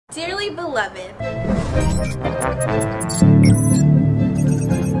Dearly beloved,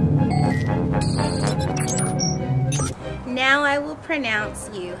 now I will pronounce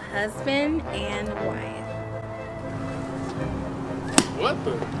you husband and wife. What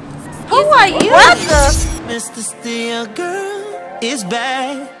the? Who are you? What the? Mr. Steel Girl is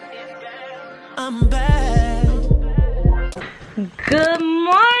back. I'm back. Good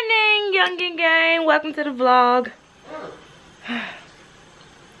morning, Youngin Gang. Welcome to the vlog.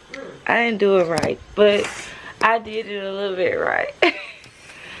 I didn't do it right, but I did it a little bit right.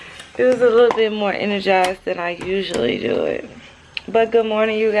 It was a little bit more energized than I usually do it. But good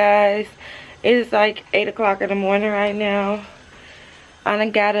morning, you guys. It is like 8 o'clock in the morning right now. I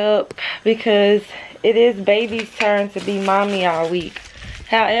done got up because it is baby's turn to be mommy all week.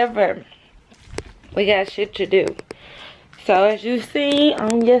 However, we got shit to do. So as you see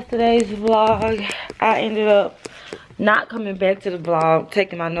on yesterday's vlog, I ended up not coming back to the vlog,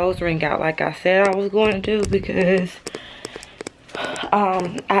 taking my nose ring out like I said I was going to do, because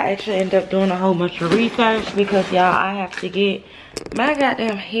I actually ended up doing a whole bunch of research because y'all, I have to get my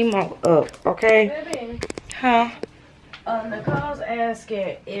goddamn hemo up, okay? Baby, Huh? Nicole's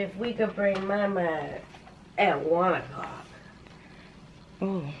asking if we could bring Mama at 1 o'clock.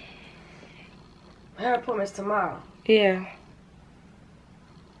 Oh. Her appointment's tomorrow. Yeah.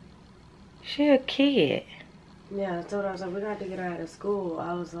 She a kid. Yeah, I told her, I was like, we're gonna have to get her out of school.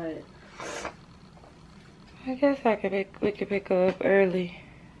 I was like, I guess we could pick her up early.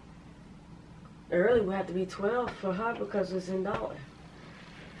 early would have to be 12 for her because it's in Dalton.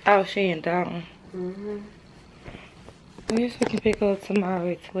 Oh, she in Dalton. I guess we can pick her up tomorrow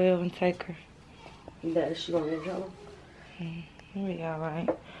at 12 and take her. That she gonna get in trouble? We'll be alright.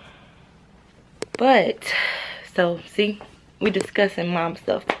 But, so, see, we discussing mom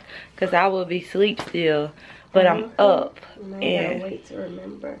stuff. Because I will be asleep still. But I'm up. Now And gotta wait to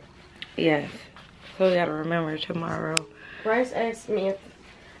remember. yes. So we gotta remember tomorrow. Bryce asked me if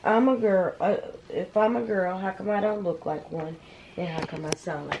I'm a girl, how come I don't look like one? And how come I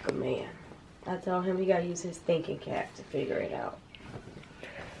sound like a man? I told him he gotta use his thinking cap to figure it out.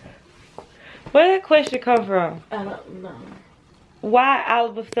 Where did that question come from? I don't know. Why all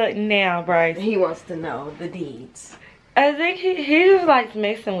of a sudden now, Bryce? He wants to know the deeds. I think he just likes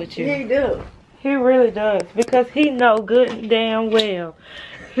messing with you. He do. He really does. Because he know good and damn well.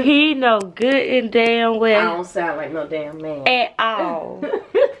 He know good and damn I well. don't sound like no damn man. At all.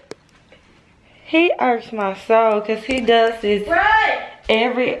 He irks my soul because he does this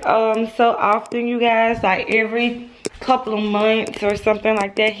every so often, you guys. Like every couple of months or something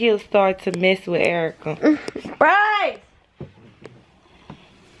like that, he'll start to mess with Erica. Bryce!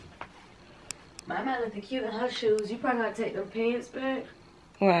 Mama looking cute in her shoes. You probably gotta take them pants back.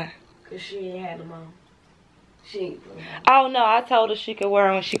 Why? Cause she ain't had them on. She ain't put them on. Oh no, I told her she could wear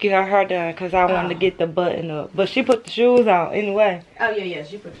them when she get her hair done because I wanted to get the button up. But she put the shoes on anyway. Oh yeah,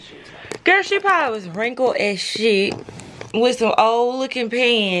 she put the shoes on. Girl, she probably was wrinkled as shit with some old looking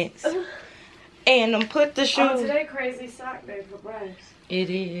pants. And put the shoes. Oh, today crazy sock day for Bryce. It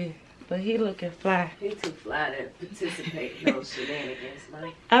is. But he looking fly. He too fly to participate in those shenanigans,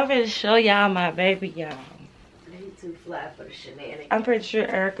 like. I'm gonna show y'all my baby, y'all. He too fly for the shenanigans. I'm pretty sure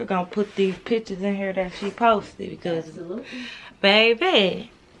Erica gonna put these pictures in here that she posted because, Absolutely.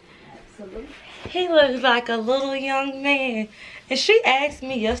 baby, Absolutely. he looks like a little young man. And she asked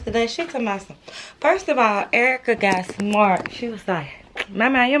me yesterday, she told me something. First of all, Erica got smart. She was like,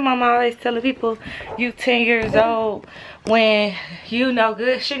 Mama, your mama always telling people you 10 years old when you know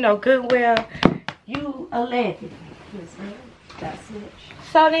good, she know good well, you 11. Yes, ma'am. That's it.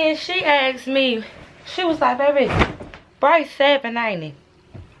 So then she asked me, she was like, baby, Bryce 7, ain't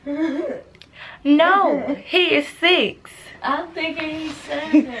he? No, he is 6. I'm thinking he's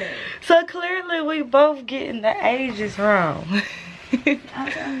 7. So clearly we both getting the ages wrong. I thought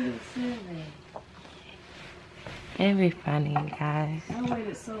he was 7. It'd be funny, you guys. I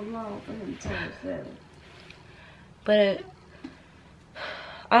waited so long for him to turn 7. But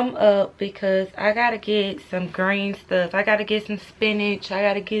I'm up because I gotta get some green stuff. I gotta get some spinach. I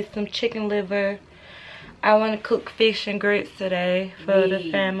gotta get some chicken liver. I want to cook fish and grits today for the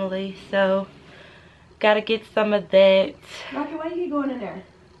family. So, gotta get some of that. Rocky, why you keep going in there?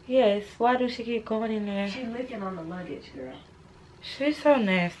 Yes, why do she keep going in there? She licking on the luggage, girl. She's so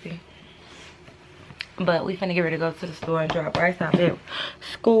nasty. But we finna get ready to go to the store and drop Bryce off at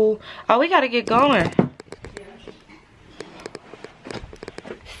school. Oh, we gotta get going.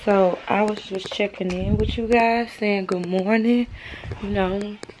 So I was just checking in with you guys, saying good morning. You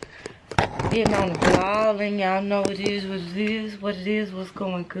know, getting on the vlog, letting y'all know it is what it is, what's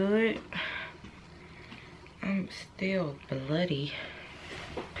going good. I'm still bloody.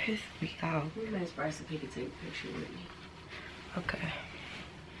 Piss me off. Let's Bryce if he could take a picture with me. Okay.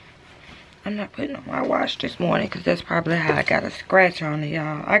 I'm not putting on my watch this morning because that's probably how I got a scratch on it,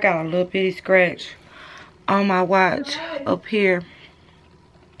 y'all. I got a little bitty scratch on my watch up here.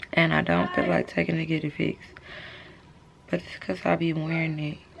 And I don't feel like taking it to get it fixed. But it's because I be wearing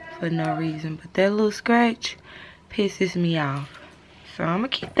it for no reason. But that little scratch pisses me off. So I'm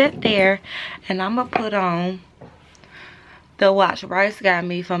going to keep that there. And I'm going to put on the watch Bryce got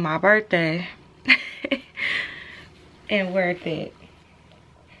me for my birthday. And wear that.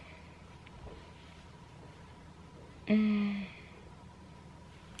 Okay,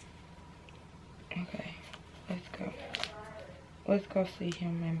 let's go. Let's go see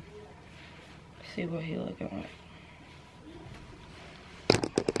him and see what he looking like.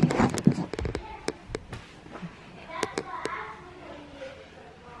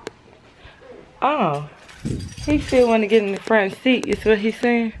 Oh, he still want to get in the front seat, is what he's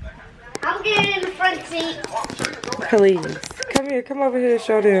saying. I'm getting in the front seat. Please, come here, come over here and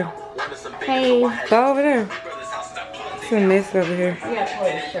show them. Hey. Go over there. It's a mess over here. You gotta pull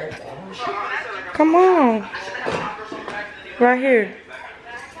his shirt down. Come on. Right here.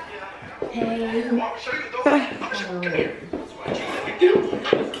 Hey.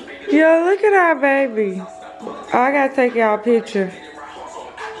 Yo, look at our baby. Oh, I gotta take y'all a picture.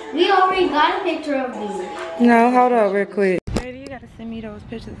 We already got a picture of you. No, hold on real quick. Baby, you gotta send me those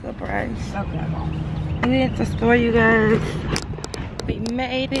pictures of Bryce. Okay. We at the store, you guys. We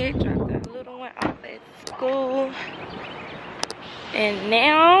made it. Dropped the little one off at school. And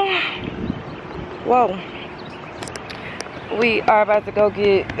now, whoa, we are about to go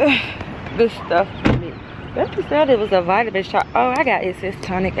get this stuff for me. They said it was a vitamin shot. Oh, I got SS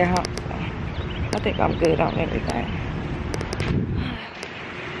tonic at home, so I think I'm good on everything.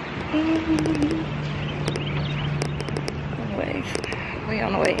 Anyways, we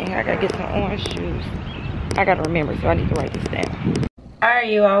on the way in. I gotta get some orange juice. I gotta remember, so I need to write this down.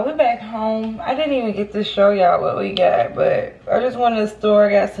 Alright, you all, we're back home. I didn't even get to show y'all what we got, but I just went to the store,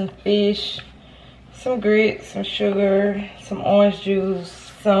 got some fish, some grits, some sugar, some orange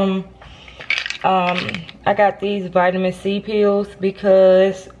juice, some I got these vitamin C pills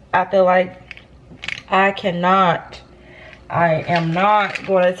because I feel like I am not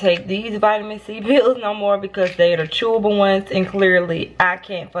going to take these vitamin C pills no more because they are the chewable ones, and clearly I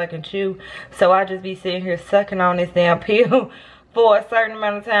can't fucking chew. So I just be sitting here sucking on this damn pill for a certain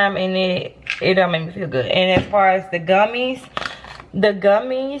amount of time, and it don't make me feel good. And as far as the gummies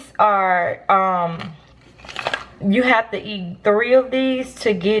are you have to eat 3 of these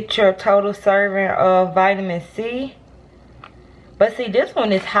to get your total serving of vitamin C. But see, this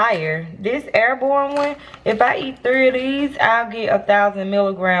one is higher. This airborne one, if I eat 3 of these, I'll get 1,000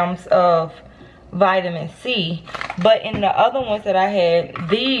 milligrams of vitamin C. But in the other ones that I had,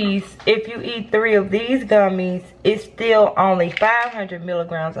 these, if you eat 3 of these gummies, it's still only 500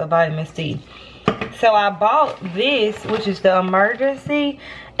 milligrams of vitamin C. So I bought this, which is the emergency,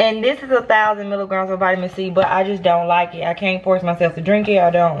 and this is 1,000 milligrams of vitamin C, but I just don't like it. I can't force myself to drink it. I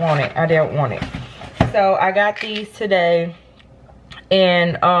don't want it. I don't want it. So I got these today,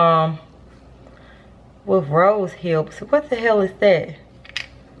 and with rose hips. What the hell is that?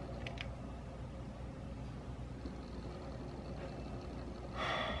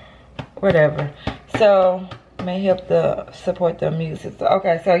 Whatever. So may help to support the immune system.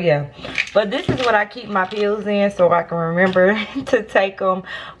 Okay, so yeah, but this is what I keep my pills in, so I can remember to take them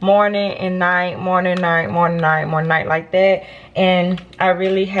morning and night, morning, night, morning, night, morning, night, like that. And I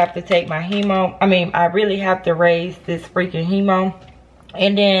really have to take my hemo. I really have to raise this freaking hemo.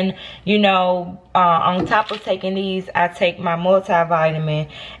 And then, you know, on top of taking these, I take my multivitamin,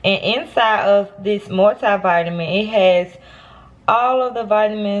 and inside of this multivitamin, it has all of the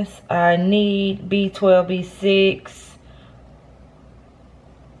vitamins I need, B12, B6.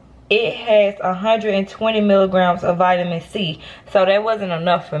 It has 120 milligrams of vitamin C. So that wasn't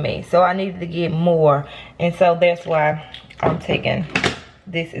enough for me. So I needed to get more. And so that's why I'm taking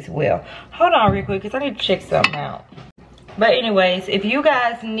this as well. Hold on real quick, because I need to check something out. But anyways, if you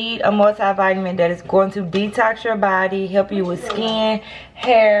guys need a multivitamin that is going to detox your body, help you with skin,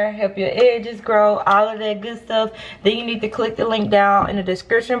 hair, help your edges grow, all of that good stuff, then you need to click the link down in the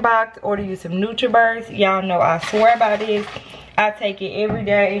description box. Order you some Nutraburst. Y'all know I swear by this. I take it every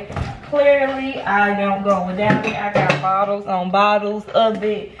day. Clearly, I don't go without it. I got bottles on bottles of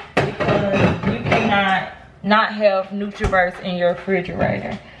it because you cannot not have Nutraburst in your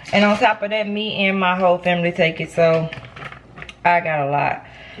refrigerator. And on top of that, me and my whole family take it, so I got a lot.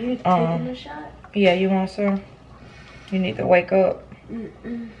 You need to take him a shot? Yeah, you want some? You need to wake up.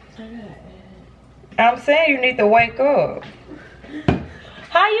 I'm saying you need to wake up.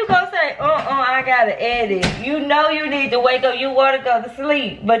 How you gonna say, I gotta edit? You know you need to wake up. You wanna go to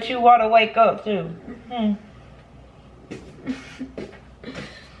sleep, but you wanna wake up too.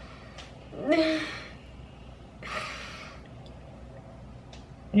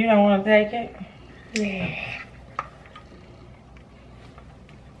 You don't wanna take it? Yeah.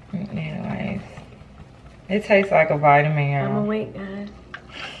 Anyways. It tastes like a vitamin, y'all. I'm awake, guys.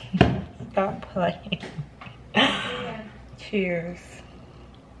 Stop playing. Cheers.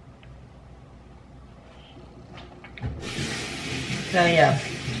 So yeah,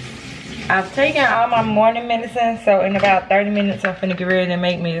 I've taken all my morning medicine, so in about 30 minutes I'm finna get ready to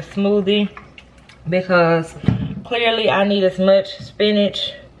make me a smoothie because clearly I need as much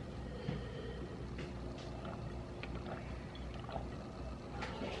spinach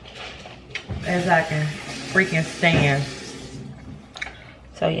as I can freaking stand.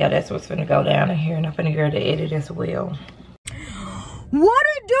 So yeah, that's what's finna go down in here, and I'm finna get ready to edit as well. What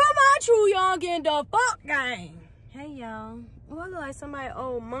it do, my true young in the fuck gang? Hey y'all. Oh, I look like somebody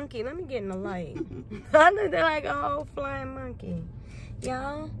old monkey. Let me get in the light. I look like an old flying monkey.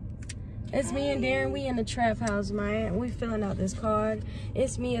 Y'all, it's me and Darren. We in the trap house, man. We filling out this card.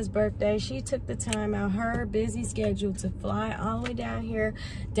 It's Mia's birthday. She took the time out her busy schedule to fly all the way down here,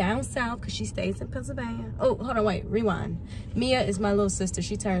 down south, because she stays in Pennsylvania. Oh, hold on, wait, rewind. Mia is my little sister.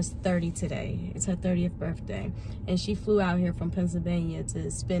 She turns 30 today. It's her 30th birthday. And she flew out here from Pennsylvania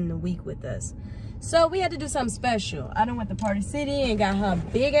to spend the week with us. So we had to do something special. I done went to Party City and got her a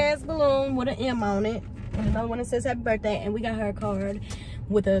big ass balloon with an M on it. And another one that says happy birthday. And we got her a card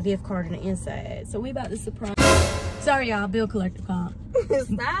with a gift card on the inside. So we about to surprise. Sorry y'all, bill collector call.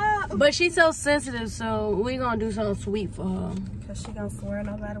 Stop. But she's so sensitive, so we gonna do something sweet for her. Cause she gonna swear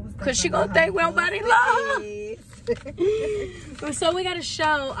nobody was there. Cause she gonna think nobody love her. So we gotta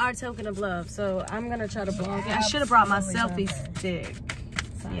show our token of love. So I'm gonna try to vlog it. I should have brought my selfie stick.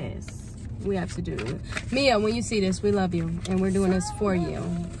 Yes, we have to do it. Mia, when you see this, we love you. And we're doing this for you.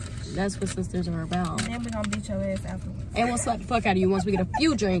 That's what sisters are about. And we're gonna beat your ass afterwards. And we'll slap the fuck out of you once we get a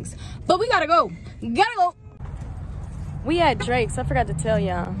few drinks. But we gotta go. Gotta go. We had drinks. I forgot to tell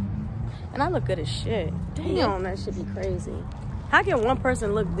y'all. And I look good as shit. Damn, that should be crazy. How can one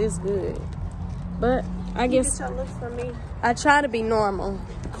person look this good? But I guess Your looks for me. I try to be normal.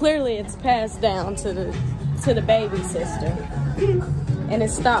 Clearly, it's passed down to the baby sister, and it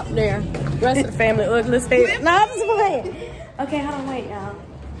stopped there. The rest of the family ugly as hell. No, I'm just playing. Okay, hold on, wait, y'all.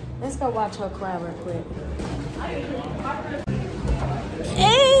 Let's go watch her cry real quick.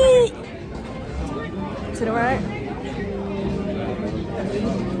 Hey! To the right.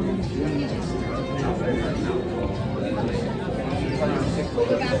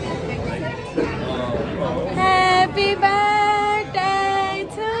 Happy birthday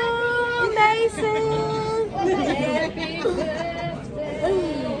to Mason. Happy birthday.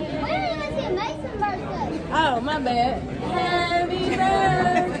 Oh, my bad. Happy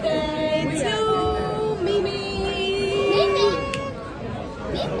birthday to Mimi.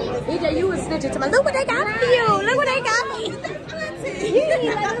 EJ, you was snitching to my. Look what they got for you. Look what they got for you. You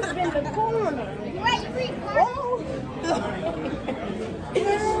didn't let us in the corner.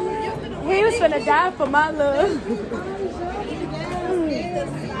 He was finna die for my love.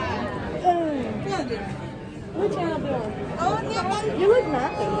 What y'all doing? You look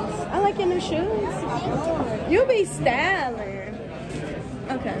nice. I like your new shoes. You be styling.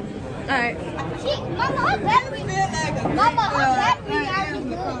 Okay. Alright.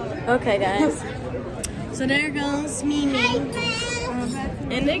 Okay, guys. So there goes Mimi.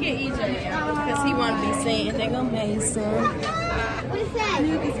 And they get EJ out because he wanted to be seen. They go Mason. What is that?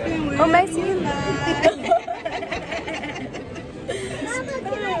 Oh, Mason.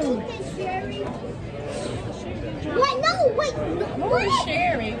 Wait, no, wait. Who is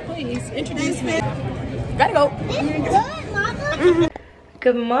Sherry? Please introduce me. Gotta go. Good, Mama.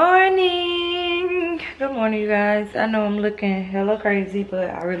 Good morning. Good morning, you guys. I know I'm looking hella crazy, but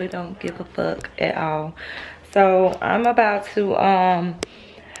I really don't give a fuck at all. So I'm about to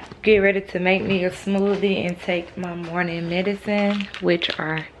get ready to make me a smoothie and take my morning medicine, which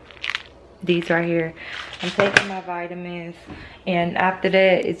are these right here. I'm taking my vitamins, and after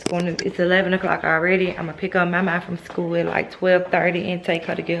that it's 11 o'clock already. I'm gonna pick up my mom from school at like 12:30 and take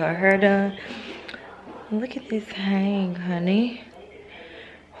her to get her hair done. Look at this hang, honey.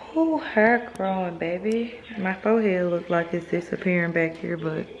 Ooh, hair growing, baby. My forehead look like it's disappearing back here,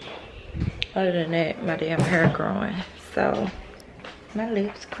 but other than that, my damn hair growing. So my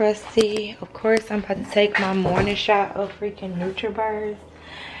lips crusty. Of course, I'm about to take my morning shot of freaking Nutraburst.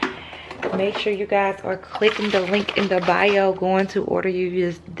 Make sure you guys are clicking the link in the bio, going to order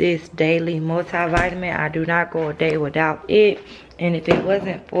you this daily multivitamin. I do not go a day without it. And if it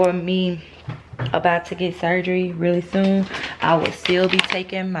wasn't for me about to get surgery really soon, I would still be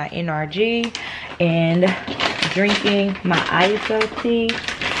taking my NRG and drinking my ISO tea.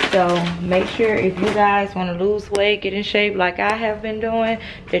 So make sure if you guys want to lose weight, get in shape like I have been doing,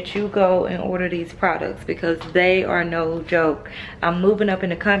 that you go and order these products, because they are no joke. I'm moving up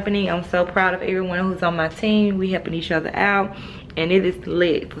in the company. I'm so proud of everyone who's on my team. We helping each other out, and it is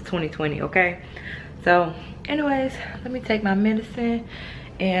lit for 2020, okay? So anyways, let me take my medicine,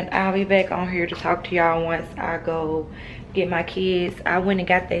 and I'll be back on here to talk to y'all once I go get my kids. I went and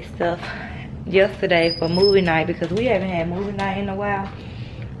got their stuff yesterday for movie night, because we haven't had movie night in a while.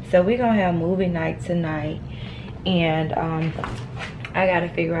 So we're gonna have movie night tonight, and I gotta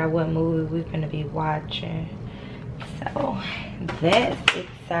figure out what movie we're gonna be watching. So that's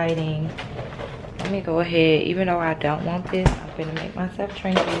exciting. Let me go ahead, even though I don't want this, I'm gonna make myself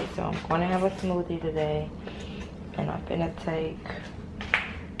drink it. So I'm gonna have a smoothie today, and I'm gonna take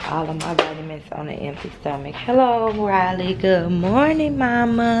all of my vitamins on an empty stomach. Hello, Riley. Good morning,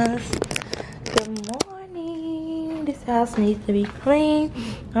 mamas. Good morning. This house needs to be clean.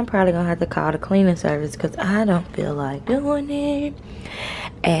 I'm probably gonna have to call the cleaning service, because I don't feel like doing it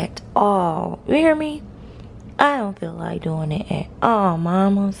at all. You hear me? I don't feel like doing it at all,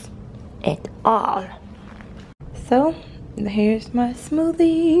 mamas. At all. So here's my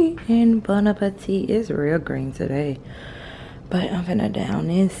smoothie, and Bon Appetit is real green today, but I'm gonna down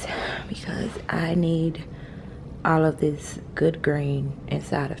this because I need all of this good green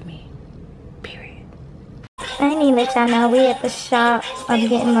inside of me, period. I need to let y'all know we at the shop. I'm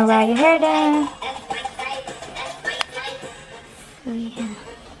getting Mariah hair done. So yeah,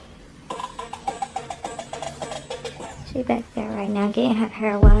 she back there right now getting her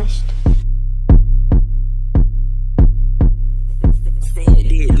hair washed.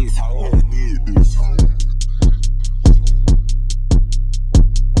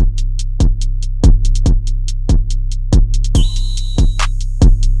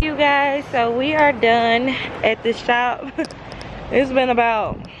 You guys, so we are done at the shop. It's been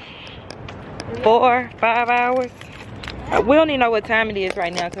about 4 or 5 hours. We don't even know what time it is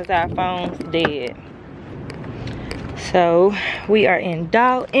right now because our phone's dead. So we are in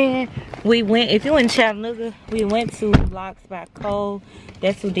Dalton. We went, if you in Chattanooga, we went to Locks by Cole.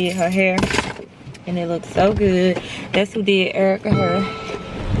 That's who did her hair, and it looks so good. That's who did Erica her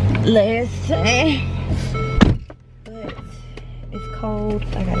last time. But it's cold.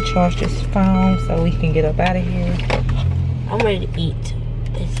 I gotta charge this phone so we can get up out of here. I'm ready to eat.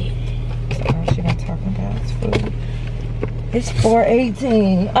 That's it. So all she been talking about is food. It's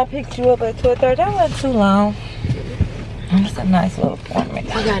 4:18. I picked you up at 12:30. That wasn't too long. It's a nice little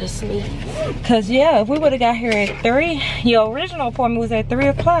appointment. I gotta sneeze. Cause yeah, if we would have got here at 3, your original appointment was at 3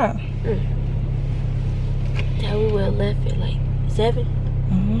 o'clock. Yeah, we would have left at like 7.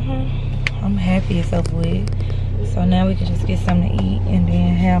 I'm happy it's over with. So now we can just get something to eat and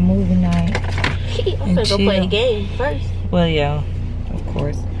then have movie night. I'm gonna go play a game first. Well, yeah, of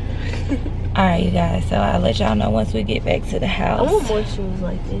course. Alright, you guys, so I'll let y'all know once we get back to the house. I want more shoes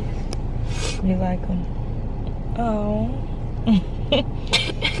like this. You like them? Oh.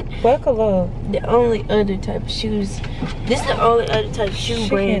 What color? The only other type of shoes. This is the only other type of shoe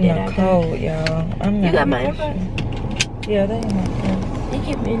brand that I got. Cold, y'all. You got my AirPods? Yeah, they in my phone. They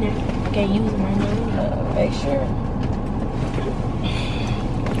keep in there. I can't use them right now. Make sure.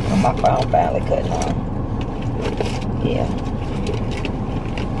 Oh, my phone finally cutting off. Yeah.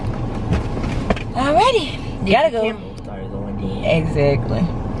 Alrighty. Gotta go. The camera started going dead. Exactly.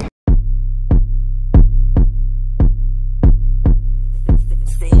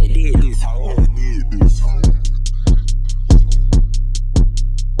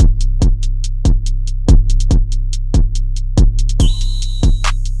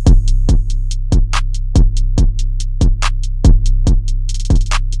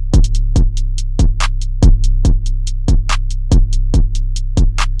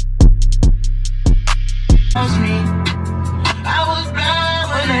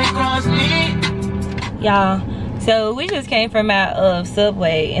 Y'all, so we just came from out of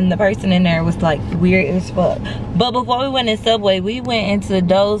Subway, and the person in there was like weird as fuck. But before we went in Subway, we went into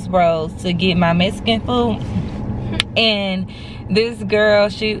Dos Bros to get my Mexican food. And this girl,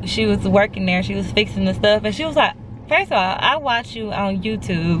 she was working there. She was fixing the stuff, and she was like, first of all, I watch you on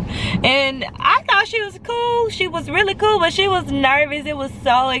YouTube, and I thought she was cool. She was really cool, but she was nervous. It was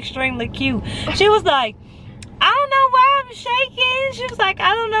so extremely cute. She was like, I don't know why I'm shaking. She was like,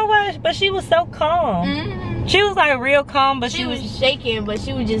 I don't know why, but she was so calm. She was like real calm, but she was shaking, but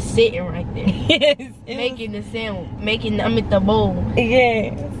she was just sitting right there. Yes. Making the sandwich, I'm at the bowl.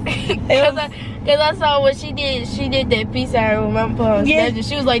 Yes. Cause I saw what she did that peace out with my post. Yeah.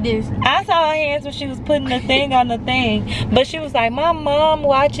 She was like this. I saw her hands when she was putting the thing on the thing. But she was like, my mom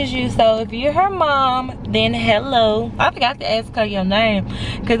watches you, so if you're her mom, then hello. I forgot to ask her your name.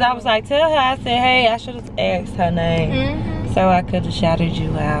 Cause I was like, tell her, I said, hey, I should have asked her name. So I could have shouted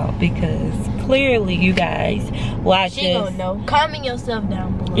you out, because clearly you guys watch She us. gonna know. Comment yourself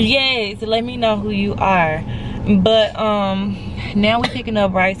down below. Yes, let me know who you are. But now we're picking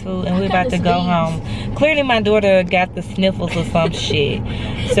up rice food and we're about to go home. Clearly my daughter got the sniffles or some shit.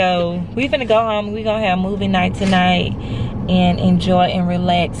 So we finna go home. We're gonna have movie night tonight and enjoy and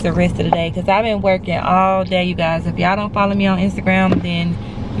relax the rest of the day, because I've been working all day, you guys. If y'all don't follow me on Instagram, then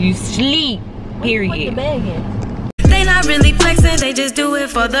you sleep, period. They not really flexing, they just do it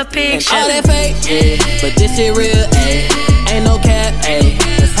for the picture. All that fake, yeah, but this shit real, ayy. Ain't no cap, ayy.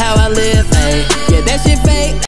 That's how I live, ayy. Yeah, that shit fake.